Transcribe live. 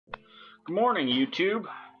Good morning, YouTube.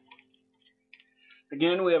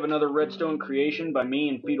 Again, we have another Redstone creation by me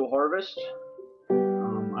and Fetal Harvest.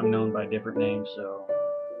 I'm known by different names, so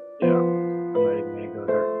yeah, I'm not even going to go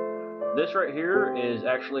there. This right here is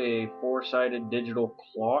actually a four-sided digital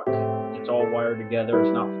clock. It's all wired together.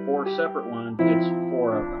 It's not four separate ones, it's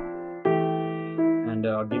four of them. And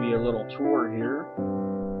I'll give you a little tour here.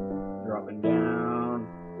 Dropping down,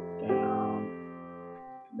 down.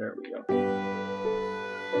 There we go.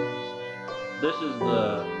 This is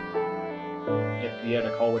if you had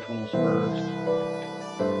to call which one was first,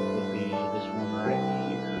 would be this one right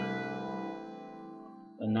here.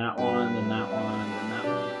 Then that one, then that one, then that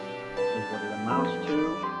one is what it amounts to.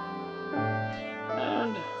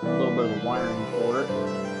 And a little bit of the wiring for it.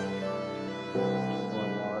 A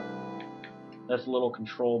lot. That's a little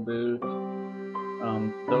control booth.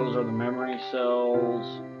 Those are the memory cells.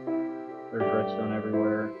 There's redstone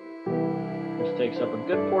everywhere. This takes up a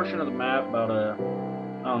good portion of the map, about I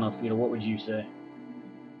don't know, Fetal, what would you say?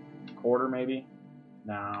 A quarter, maybe?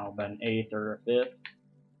 No, about an eighth or a fifth,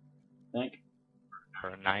 I think.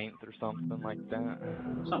 Or a ninth or something like that.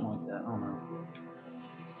 Something like that, I don't know.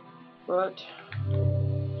 But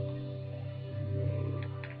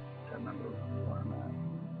I remember where I'm at.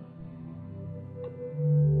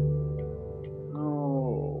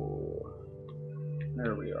 Oh,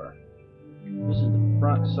 there we are. This is the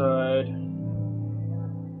front side.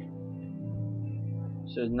 It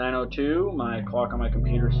says 902. My clock on my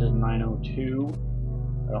computer says 902.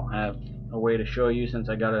 I don't have a way to show you since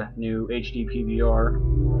I got a new HD PVR.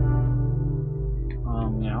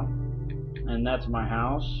 Yeah. And that's my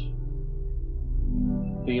house.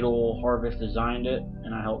 Fetal Harvest designed it,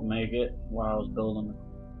 and I helped make it while I was building,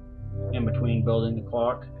 in between building the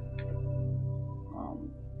clock.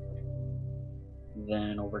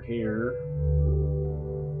 Then over here,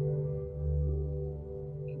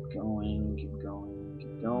 keep going, keep going,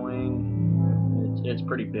 keep going. It's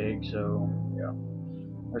pretty big, so yeah.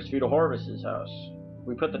 There's Fetal Harvest's house.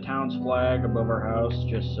 We put the town's flag above our house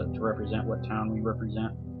just to represent what town we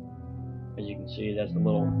represent. As you can see, that's the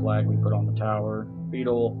little flag we put on the tower.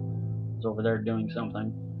 Fetal is over there doing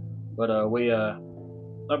something. But we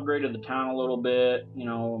upgraded the town a little bit, you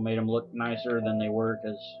know, made them look nicer than they were,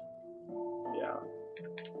 because, yeah.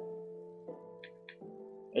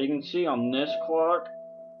 As you can see on this clock,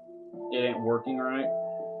 it ain't working right.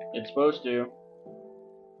 It's supposed to.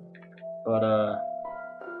 But,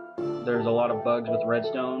 there's a lot of bugs with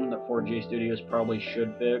Redstone that 4J Studios probably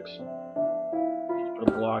should fix. Just put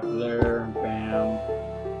a block there, bam,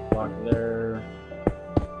 block there.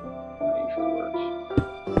 That usually works.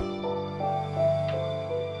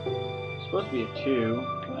 It's supposed to be a 2,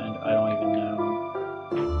 and I don't even know.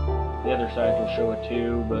 The other side will show a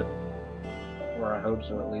 2, but, or I hope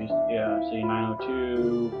so at least. Yeah, see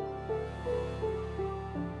 902.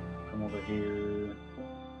 Come over here.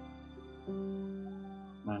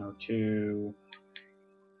 902.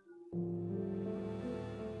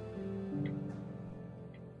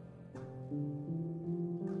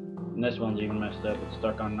 And this one's even messed up. It's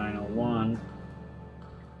stuck on 901.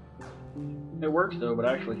 It works though, but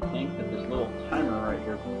I actually think that this little timer right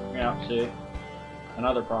here. Yeah, see?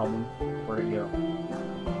 Another problem. Where'd it go?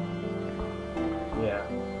 Yeah.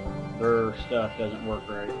 Their stuff doesn't work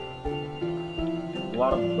right. A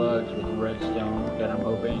lot of bugs with Redstone that I'm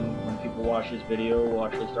hoping when people watch this video will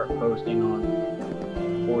actually start posting on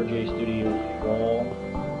 4J Studios wall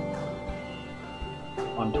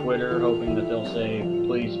on Twitter, hoping that they'll say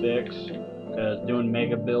please fix, because doing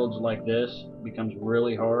mega builds like this becomes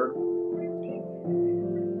really hard.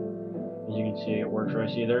 As you can see, it works right.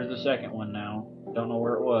 See, there's the second one now. Don't know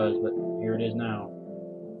where it was, but here it is now.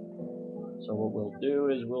 So what we'll do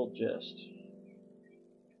is we'll just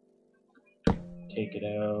take it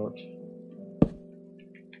out.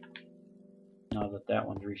 Now that that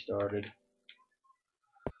one's restarted.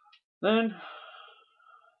 Then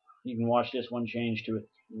you can watch this one change to a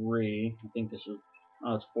 3. I think this is,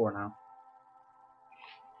 oh, it's 4 now.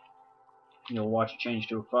 You'll watch it change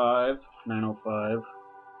to a 5, 905.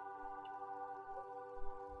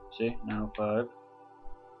 See, 905.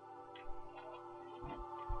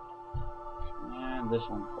 And this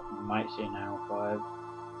one might say 905.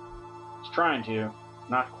 It's trying to.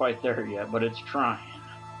 Not quite there yet, but it's trying.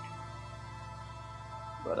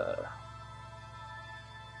 But,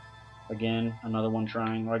 again, another one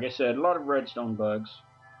trying. Like I said, a lot of Redstone bugs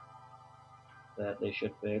that they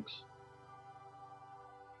should fix.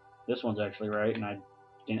 This one's actually right, and I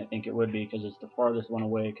didn't think it would be because it's the farthest one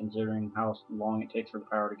away considering how long it takes for the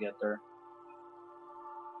power to get there.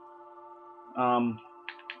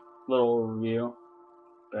 Little review.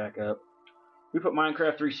 Back up. We put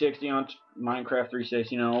Minecraft 360 on Minecraft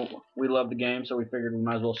 360. You know, we love the game, so we figured we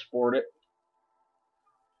might as well support it.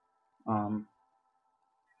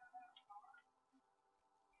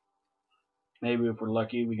 Maybe if we're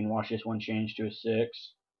lucky, we can watch this one change to a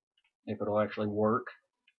 6, if it'll actually work.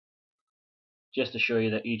 Just to show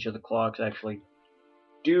you that each of the clocks actually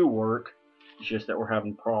do work. It's just that we're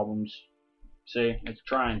having problems. See, it's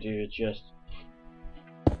trying to. It's just.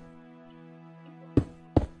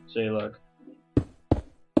 See, look.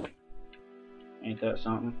 Ain't that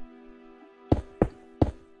something?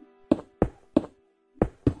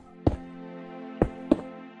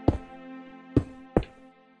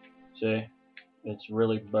 See, it's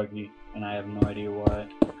really buggy, and I have no idea why.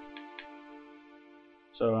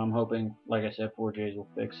 So I'm hoping, like I said, 4Js will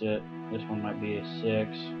fix it. This one might be a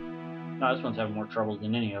 6. No, this one's having more troubles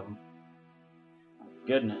than any of them. My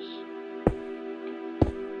goodness.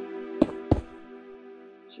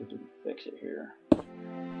 Let's see if we can fix it here.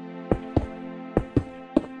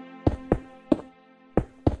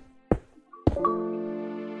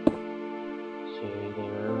 See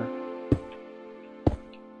there.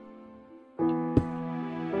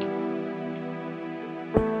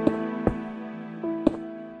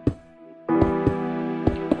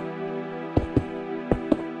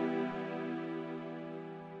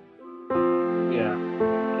 Yeah,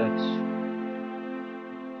 that's,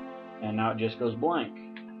 and now it just goes blank.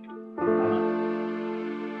 A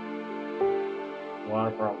lot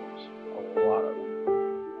of problems. A lot of them.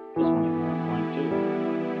 This one even went blank too.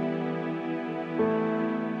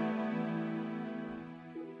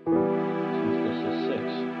 This one still says 6.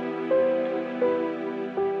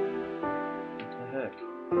 What the heck?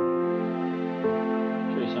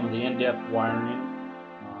 Show you some of the in-depth wiring.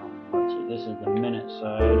 Let's see, this is the minute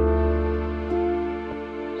side.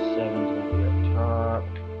 7's going to be up top.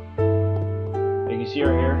 You can see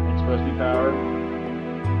right here, it's supposed to be powered.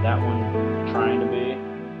 That one trying to be.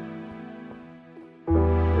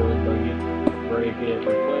 Really buggy. Break it,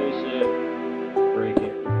 replace it. Break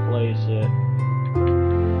it, replace it.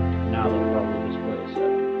 Now they'll probably display a 7.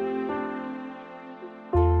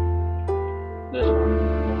 This one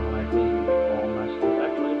more likely is going to be all messed up.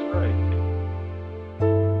 Actually, it's right.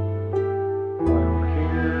 Right over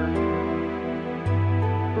here.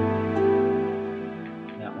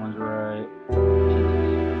 That one's right.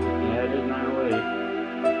 Yeah, it is 908.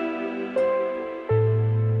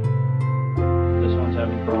 This one's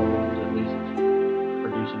having problems, at least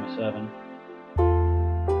producing a 7.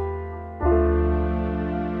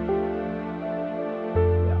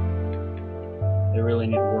 Yeah. They really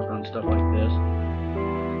need to work on stuff like this.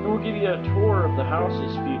 And we'll give you a tour of the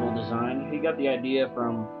house's fetal design. He got the idea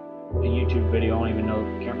from a YouTube video. I don't even know,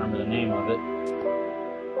 can't remember the name of it.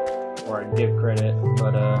 Or I'd give credit,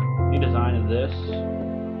 but he designed this.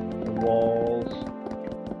 The walls.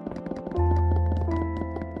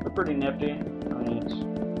 They're pretty nifty. I mean, it's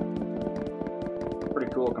pretty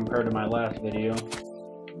cool compared to my last video.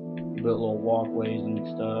 Built little walkways and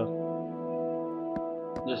stuff.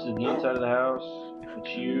 This is the inside of the house. It's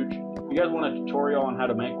huge. If you guys want a tutorial on how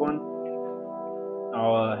to make one,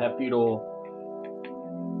 I'll have Fetal.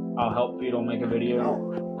 I'll help Fetal make a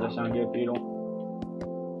video. Does that sound good, Fetal?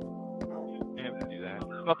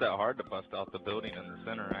 It's not that hard to bust out the building in the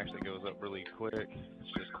center. It actually goes up really quick.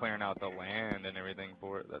 It's just clearing out the land and everything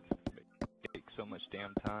for it. That takes so much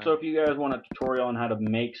damn time. So if you guys want a tutorial on how to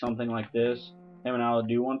make something like this, him and I'll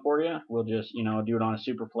do one for you. We'll just, you know, do it on a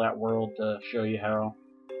super flat world to show you how.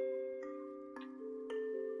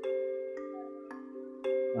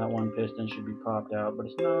 That one piston should be popped out, but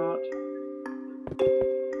it's not.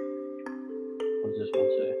 What does this one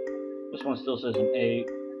say? This one still says an 8.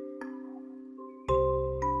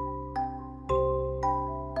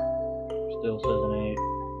 Still says an 8.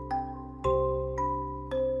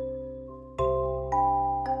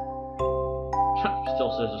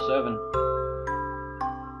 Still says a 7.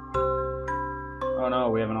 Oh no,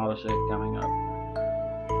 we have an autosave coming up.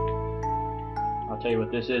 I'll tell you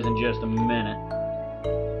what this is in just a minute.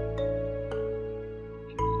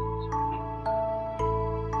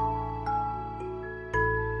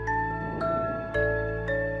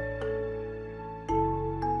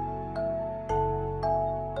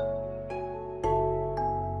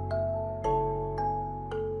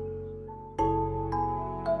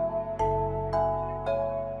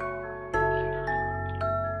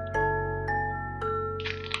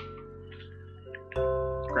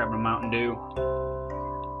 Grabbing a Mountain Dew.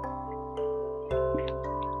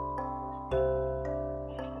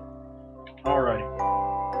 Alrighty.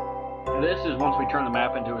 This is once we turn the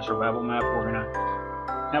map into a survival map, we're gonna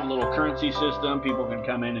have a little currency system. People can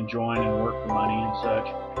come in and join and work for money and such.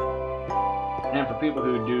 And for people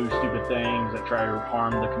who do stupid things that try to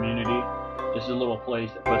harm the community, this is a little place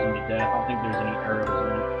that puts them to death. I don't think there's any arrows in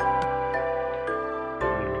it.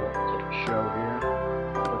 Maybe we'll take a show here.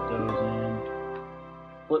 Put those in.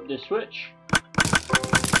 Flip this switch.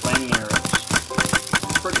 Flaming arrows.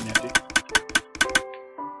 Pretty nifty.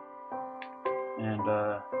 And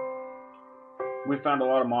we found a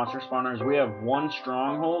lot of monster spawners. We have one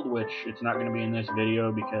stronghold, which it's not going to be in this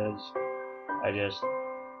video because I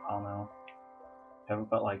don't know, haven't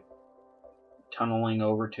felt like tunneling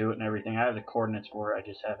over to it and everything. I have the coordinates for it, I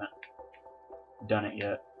just haven't done it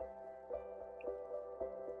yet.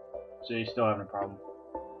 So you still having a problem.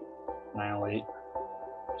 908.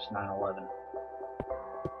 It's 911.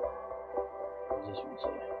 What does this one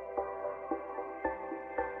say?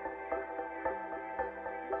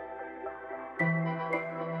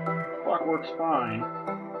 Clock works fine.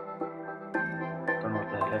 Don't know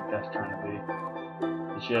what the heck that's trying to be.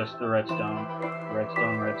 It's just the redstone.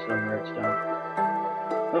 Redstone, redstone, redstone.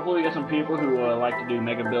 Hopefully we get some people who like to do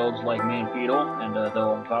mega builds like me and Fetal, and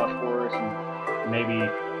they'll vouch for us, and maybe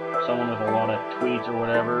someone with a lot of tweets or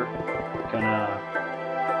whatever can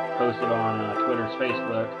post it on Twitter's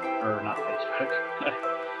Facebook, or not Facebook,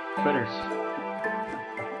 Twitter's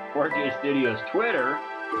 4J Studios Twitter,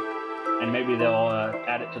 and maybe they'll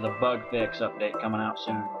add it to the bug fix update coming out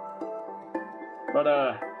soon. But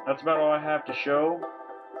that's about all I have to show.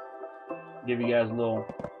 Give you guys a little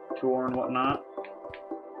tour and whatnot.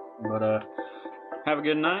 But have a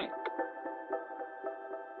good night.